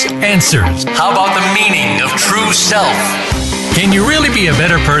life's answers? How about the meaning of true self? Can you really be a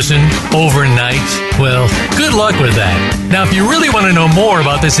better person overnight? Well, good luck with that. Now, if you really want to know more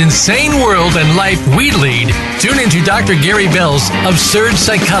about this insane world and life we lead, tune into Dr. Gary Bell's Absurd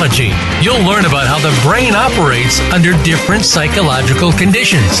Psychology. You'll learn about how the brain operates under different psychological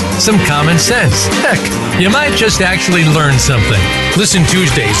conditions. Some common sense. Heck, you might just actually learn something. Listen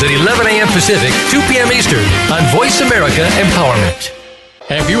Tuesdays at 11 a.m. Pacific, 2 p.m. Eastern on Voice America Empowerment.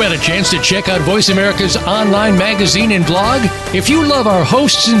 Have you had a chance to check out Voice America's online magazine and blog? If you love our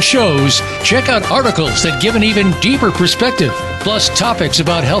hosts and shows, check out articles that give an even deeper perspective, plus topics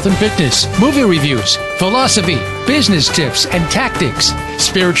about health and fitness, movie reviews, philosophy, business tips and tactics,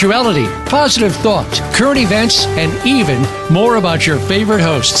 spirituality, positive thought, current events, and even more about your favorite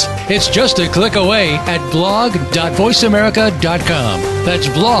hosts. It's just a click away at blog.voiceamerica.com. That's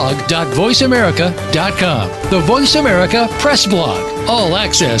blog.voiceamerica.com. The Voice America Press Blog. All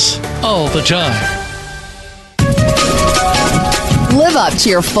access, all the time. Live up to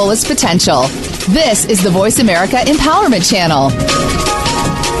your fullest potential. This is the Voice America Empowerment Channel.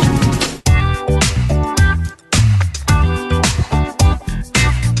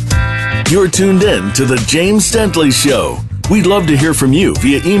 You're tuned in to The James Dentley Show. We'd love to hear from you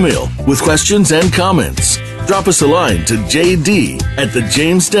via email with questions and comments. Drop us a line to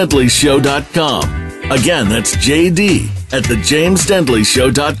jd@thejamesdentleyshow.com. Again, that's JD at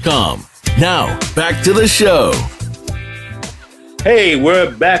thejamesdentleyshow.com. Now, back to the show. Hey,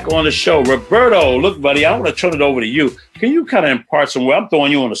 we're back on the show. Roberto, look, buddy, I want to turn it over to you. Can you kind of impart some, I'm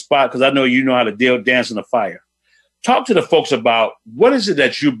throwing you on the spot because I know you know how to dance in the fire. Talk to the folks about what is it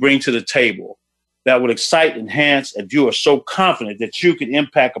that you bring to the table that would excite, enhance, and you are so confident that you can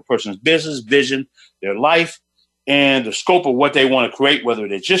impact a person's business, vision, their life, and the scope of what they want to create, whether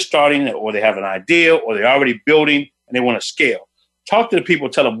they're just starting or they have an idea or they're already building and they want to scale. Talk to the people,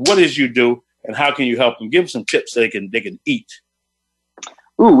 tell them what it is you do and how can you help them. Give them some tips so they can eat.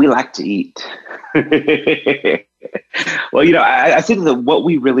 Ooh, we like to eat. Well, I think that what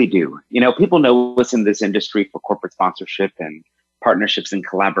we really do, people know us in this industry for corporate sponsorship and partnerships and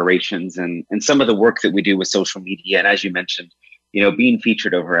collaborations and some of the work that we do with social media. And as you mentioned, being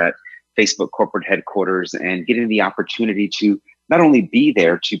featured over at Facebook corporate headquarters and getting the opportunity to not only be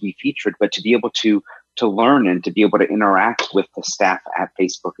there to be featured, but to be able to learn and to be able to interact with the staff at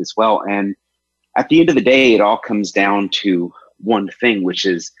Facebook as well. And at the end of the day, it all comes down to one thing, which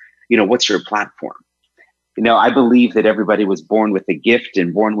is, what's your platform? I believe that everybody was born with a gift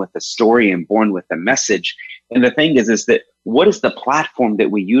and born with a story and born with a message. And the thing is that what is the platform that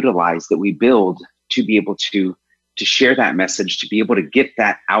we utilize, that we build to be able to share that message, to be able to get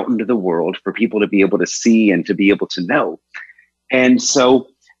that out into the world for people to be able to see and to be able to know? And so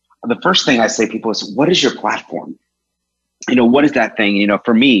the first thing I say to people is, what is your platform? What is that thing?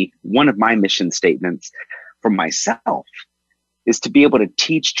 For me, one of my mission statements for myself is to be able to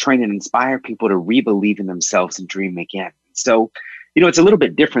teach, train, and inspire people to re-believe in themselves and dream again. So, it's a little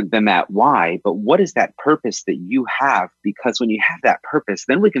bit different than that why, but what is that purpose that you have? Because when you have that purpose,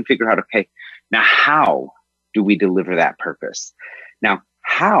 then we can figure out, okay, now how do we deliver that purpose? Now,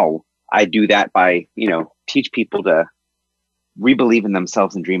 how I do that by, teach people to re-believe in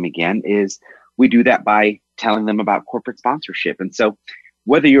themselves and dream again is we do that by telling them about corporate sponsorship. And so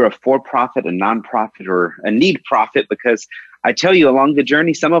whether you're a for-profit, a nonprofit, or a need profit, because I tell you along the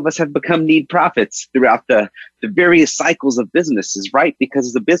journey, some of us have become need profits throughout the various cycles of businesses, right? Because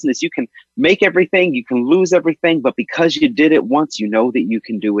as a business, you can make everything, you can lose everything, but because you did it once, you know that you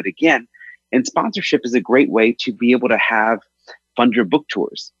can do it again. And sponsorship is a great way to be able to fund your book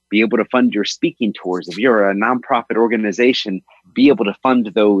tours, be able to fund your speaking tours. If you're a nonprofit organization, be able to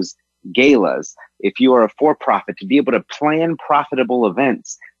fund those galas. If you are a for-profit, to be able to plan profitable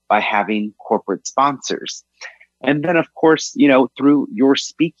events by having corporate sponsors. And then, of course, through your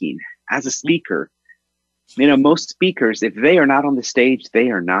speaking as a speaker, most speakers, if they are not on the stage,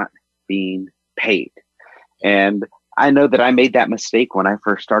 they are not being paid. And I know that I made that mistake when I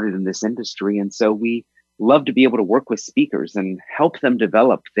first started in this industry. And so we love to be able to work with speakers and help them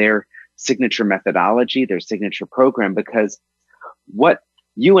develop their signature methodology, their signature program, because what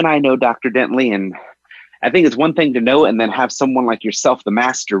you and I know, Dr. Dentley, and I think it's one thing to know and then have someone like yourself, the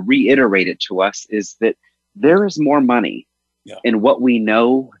master, reiterate it to us, is that there is more money in what we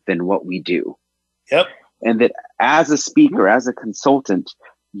know than what we do. Yep. And that as a speaker, as a consultant,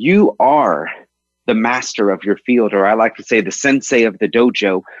 you are the master of your field, or I like to say the sensei of the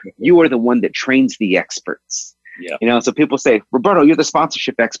dojo. You are the one that trains the experts. Yeah. So people say, Roberto, you're the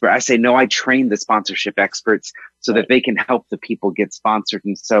sponsorship expert. I say, no, I train the sponsorship experts so that they can help the people get sponsored.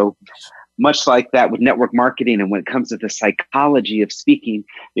 And so much like that with network marketing, and when it comes to the psychology of speaking,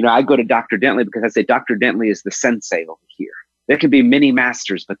 I go to Dr. Dentley because I say Dr. Dentley is the sensei over here. There can be many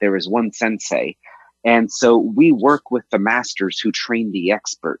masters, but there is one sensei. And so we work with the masters who train the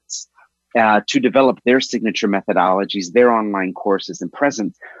experts to develop their signature methodologies, their online courses and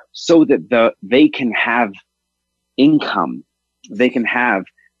presence, so that they can have income, they can have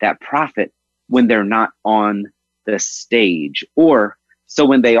that profit when they're not on the stage. Or so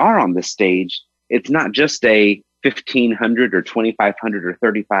when they are on the stage, it's not just a $1,500 or $2,500 or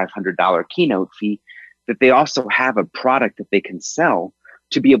 $3,500 keynote fee, that they also have a product that they can sell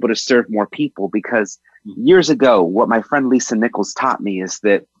to be able to serve more people. Because years ago, what my friend Lisa Nichols taught me is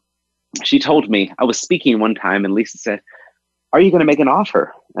that she told me, I was speaking one time and Lisa said, are you going to make an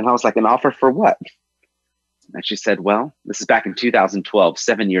offer? And I was like, an offer for what? And she said, well, this is back in 2012,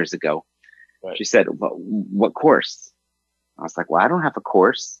 7 years ago. Right. She said, well, what course? I was like, well, I don't have a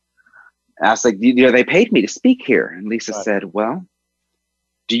course. And I was like, they paid me to speak here. And Lisa said, well,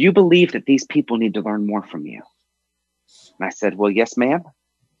 do you believe that these people need to learn more from you? And I said, well, yes, ma'am.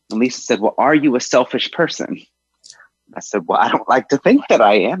 And Lisa said, well, are you a selfish person? I said, well, I don't like to think that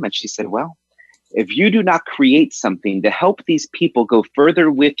I am. And she said, well, if you do not create something to help these people go further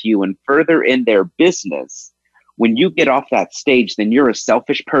with you and further in their business, when you get off that stage, then you're a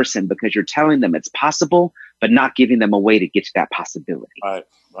selfish person because you're telling them it's possible, but not giving them a way to get to that possibility. Right.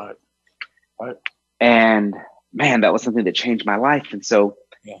 And man, that was something that changed my life. And so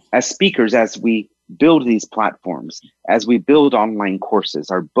as speakers, as we build these platforms, as we build online courses,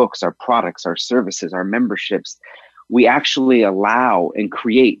 our books, our products, our services, our memberships, we actually allow and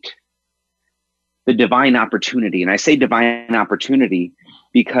create the divine opportunity. And I say divine opportunity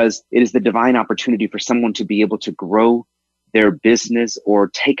because it is the divine opportunity for someone to be able to grow their business or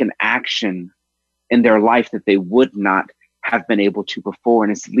take an action in their life that they would not have been able to before.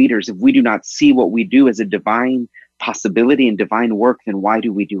 And as leaders, if we do not see what we do as a divine possibility and divine work, then why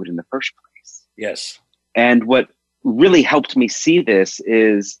do we do it in the first place? Yes. And what really helped me see this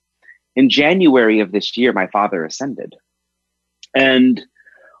is in January of this year, my father ascended. And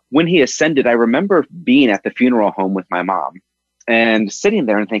when he ascended, I remember being at the funeral home with my mom and sitting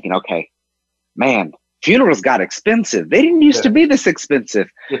there and thinking, okay, man, funerals got expensive. They didn't used to be this expensive.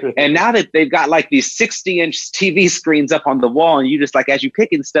 And now that they've got like these 60-inch TV screens up on the wall, and you just like, as you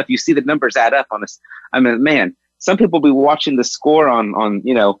pick in stuff, you see the numbers add up on this. I mean, man, some people be watching the score on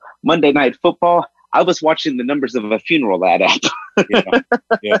Monday Night Football. I was watching the numbers of a funeral add up.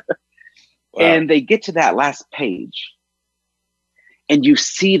 Yeah. Wow. And they get to that last page and you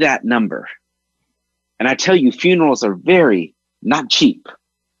see that number. And I tell you, funerals are very not cheap.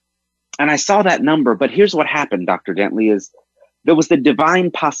 And I saw that number, but here's what happened, Dr. Dentley, is there was the divine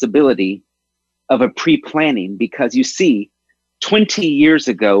possibility of a pre-planning, because you see, 20 years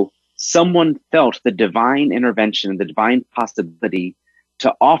ago, someone felt the divine intervention and the divine possibility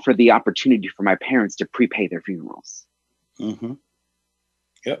to offer the opportunity for my parents to prepay their funerals. Mm-hmm.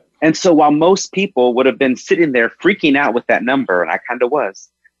 Yep. And so while most people would have been sitting there freaking out with that number, and I kind of was,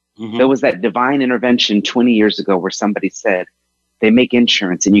 there was that divine intervention 20 years ago where somebody said, they make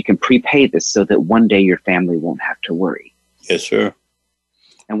insurance and you can prepay this so that one day your family won't have to worry. Yes, sir.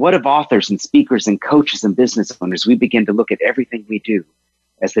 And what if authors and speakers and coaches and business owners, we begin to look at everything we do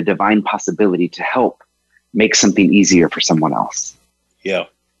as the divine possibility to help make something easier for someone else? Yeah.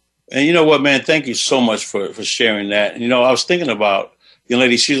 And you know what, man, thank you so much for sharing that. And, I was thinking about the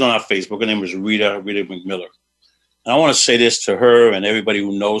lady, she's on our Facebook. Her name is Rita McMiller. And I want to say this to her and everybody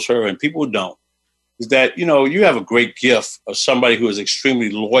who knows her and people who don't, is that, you have a great gift of somebody who is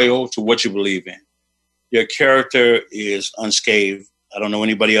extremely loyal to what you believe in. Your character is unscathed. I don't know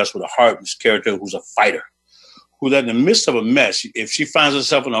anybody else with a heartless character who's a fighter, who that in the midst of a mess, if she finds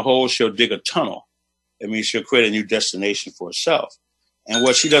herself in a hole, she'll dig a tunnel. It means she'll create a new destination for herself. And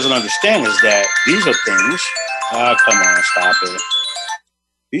what she doesn't understand is that these are things, come on, stop it.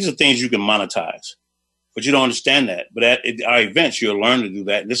 These are things you can monetize, but you don't understand that. But at our events, you'll learn to do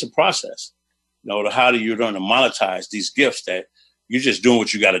that. And it's a process. How do you learn to monetize these gifts that you're just doing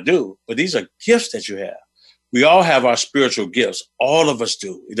what you got to do? But these are gifts that you have. We all have our spiritual gifts. All of us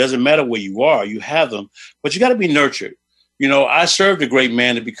do. It doesn't matter where you are. You have them, but you got to be nurtured. I served a great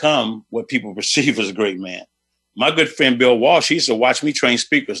man to become what people perceive as a great man. My good friend, Bill Walsh, he used to watch me train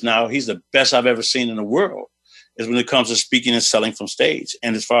speakers. Now he's the best I've ever seen in the world is when it comes to speaking and selling from stage.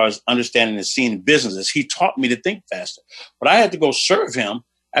 And as far as understanding and seeing businesses, he taught me to think faster, but I had to go serve him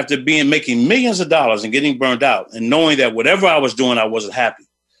after making millions of dollars and getting burned out and knowing that whatever I was doing, I wasn't happy.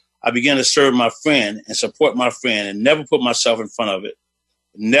 I began to serve my friend and support my friend and never put myself in front of it,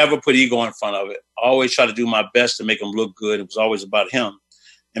 never put ego in front of it. I always try to do my best to make him look good. It was always about him.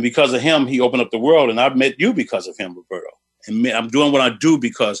 And because of him, he opened up the world. And I've met you because of him, Roberto. And I'm doing what I do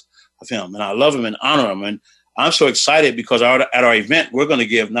because of him. And I love him and honor him. And I'm so excited because at our event, we're going to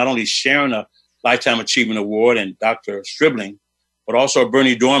give not only Sharon a Lifetime Achievement Award and Dr. Stribling, but also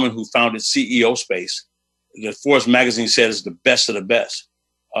Bernie Dorman, who founded CEO Space. The Forbes magazine says it's the best of the best.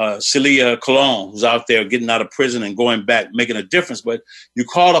 Celia Colon, who's out there getting out of prison and going back, making a difference. But you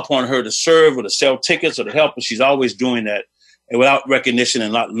call upon her to serve or to sell tickets or to help, and she's always doing that and without recognition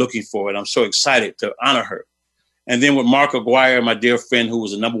and not looking for it. I'm so excited to honor her. And then with Mark Aguirre, my dear friend, who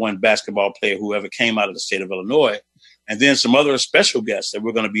was the #1 basketball player who ever came out of the state of Illinois, and then some other special guests that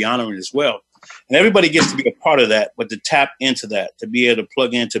we're going to be honoring as well. And everybody gets to be a part of that, but to tap into that, to be able to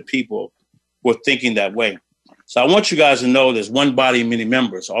plug into people who are thinking that way. So I want you guys to know there's one body, many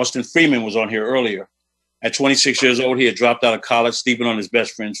members. Austin Freeman was on here earlier. At 26 years old, he had dropped out of college, sleeping on his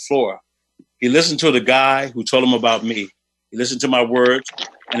best friend's floor. He listened to the guy who told him about me. He listened to my words,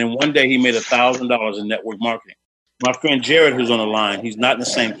 and then one day he made $1,000 in network marketing. My friend Jared, who's on the line, he's not in the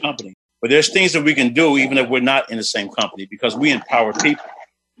same company. But there's things that we can do even if we're not in the same company because we empower people.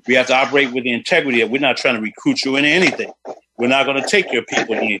 We have to operate with the integrity that we're not trying to recruit you into anything. We're not going to take your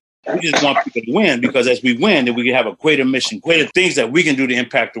people in. We just want people to win because as we win, then we can have a greater mission, greater things that we can do to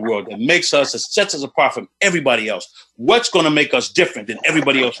impact the world that makes us, that sets us apart from everybody else. What's going to make us different than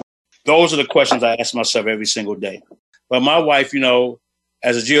everybody else? Those are the questions I ask myself every single day. But my wife,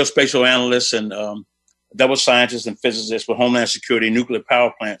 as a geospatial analyst and double scientist and physicist with Homeland Security, nuclear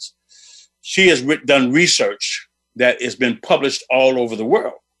power plants. She has done research that has been published all over the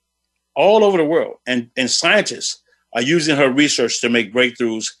world. And scientists are using her research to make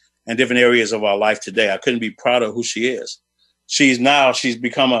breakthroughs in different areas of our life today. I couldn't be prouder of who she is. She's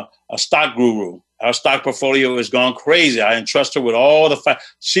become a stock guru. Our stock portfolio has gone crazy. I entrust her with all the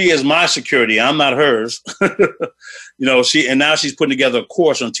she is my security. I'm not hers. Now she's putting together a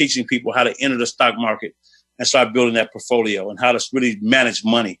course on teaching people how to enter the stock market and start building that portfolio and how to really manage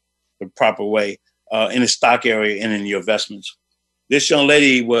money the proper way in the stock area and in your investments. This young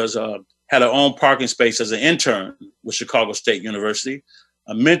lady had her own parking space as an intern with Chicago State University,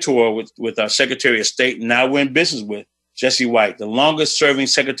 a mentor with our Secretary of State, and now we're in business with Jesse White, the longest serving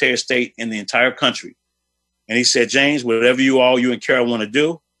Secretary of State in the entire country. And he said, James, whatever you and Carol want to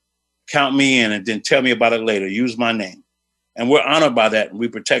do, count me in and then tell me about it later. Use my name. And we're honored by that and we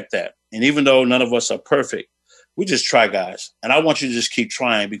protect that. And even though none of us are perfect, we just try, guys. And I want you to just keep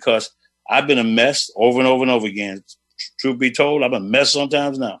trying because I've been a mess over and over and over again. Truth be told, I'm a mess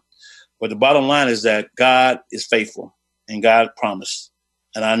sometimes now. But the bottom line is that God is faithful and God promised.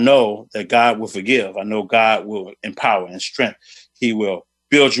 And I know that God will forgive. I know God will empower and strength. He will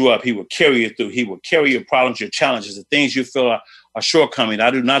build you up. He will carry you through. He will carry your problems, your challenges, the things you feel are shortcoming.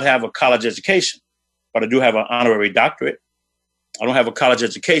 I do not have a college education, but I do have an honorary doctorate. I don't have a college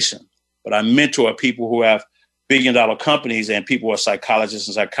education, but I mentor people who have billion-dollar companies and people who are psychologists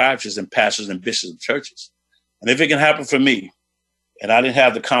and psychiatrists and pastors and bishops of churches. And if it can happen for me, and I didn't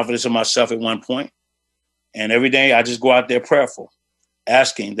have the confidence in myself at one point, and every day I just go out there prayerful,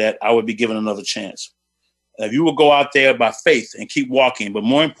 asking that I would be given another chance. If you will go out there by faith and keep walking, but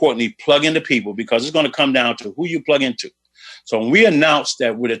more importantly, plug into people because it's going to come down to who you plug into. So when we announced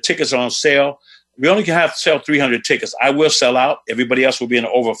that with the tickets are on sale, we only can have to sell 300 tickets. I will sell out. Everybody else will be in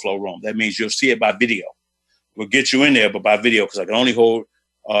the overflow room. That means you'll see it by video. We'll get you in there, but by video because I can only hold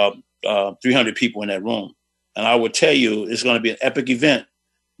 300 people in that room. And I will tell you, it's going to be an epic event.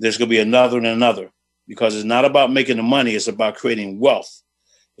 There's going to be another and another. Because it's not about making the money, it's about creating wealth.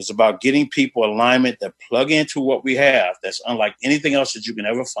 It's about getting people alignment that plug into what we have that's unlike anything else that you can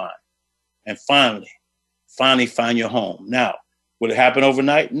ever find. And finally find your home. Now, will it happen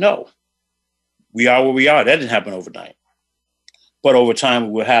overnight? No. We are where we are. That didn't happen overnight. But over time,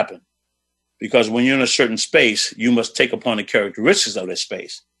 it will happen. Because when you're in a certain space, you must take upon the characteristics of that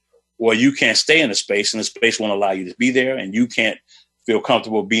space. Or you can't stay in a space, and the space won't allow you to be there, and you can't feel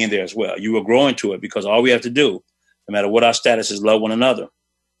comfortable being there as well. You will grow into it because all we have to do, no matter what our status is, love one another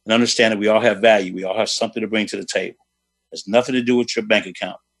and understand that we all have value. We all have something to bring to the table. It's nothing to do with your bank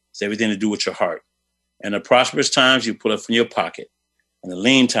account. It's everything to do with your heart. And the prosperous times, you pull it from your pocket. And the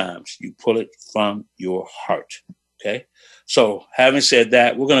lean times, you pull it from your heart. Okay? So having said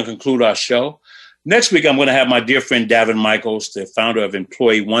that, we're going to conclude our show. Next week, I'm going to have my dear friend, Davin Michaels, the founder of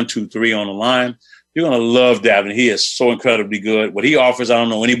Employee 123 on the line. You're going to love Davin. He is so incredibly good. What he offers, I don't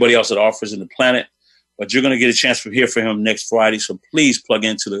know anybody else that offers in the planet, but you're going to get a chance to hear from him next Friday. So please plug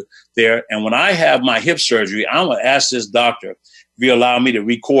into there. And when I have my hip surgery, I'm going to ask this doctor if he'll allow me to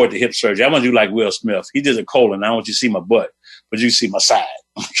record the hip surgery. I'm going to do like Will Smith. He did a colon. I don't want you to see my butt, but you see my side.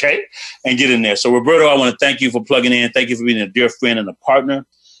 Okay? And get in there. So Roberto, I want to thank you for plugging in. Thank you for being a dear friend and a partner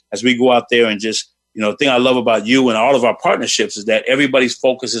as we go out there and just, the thing I love about you and all of our partnerships is that everybody's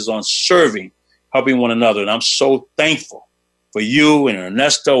focus is on serving, helping one another. And I'm so thankful for you and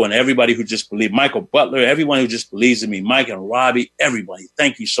Ernesto and everybody who just believe, Michael Butler, everyone who just believes in me, Mike and Robbie, everybody.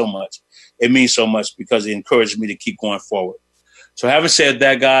 Thank you so much. It means so much because it encouraged me to keep going forward. So having said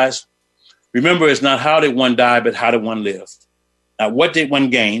that, guys, remember it's not how did one die, but how did one live? Not what did one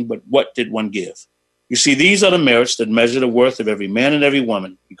gain, but what did one give? You see, these are the merits that measure the worth of every man and every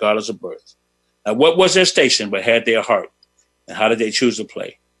woman, regardless of birth. Now, what was their station but had their heart? And how did they choose to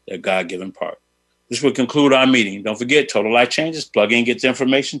play their God-given part? This will conclude our meeting. Don't forget, Total Life Changes. Plug in, get the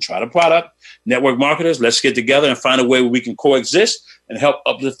information, try the product. Network marketers, let's get together and find a way where we can coexist and help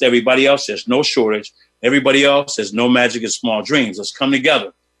uplift everybody else. There's no shortage. Everybody else, there's no magic in small dreams. Let's come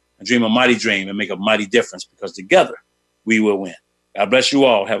together and dream a mighty dream and make a mighty difference because together we will win. God bless you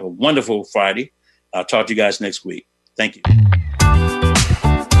all. Have a wonderful Friday. I'll talk to you guys next week. Thank you.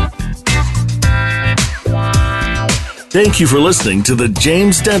 Thank you for listening to The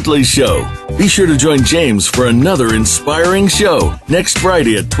James Dentley Show. Be sure to join James for another inspiring show next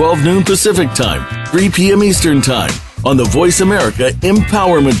Friday at 12 noon Pacific Time, 3 p.m. Eastern Time on the Voice America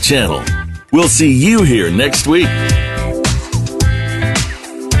Empowerment Channel. We'll see you here next week.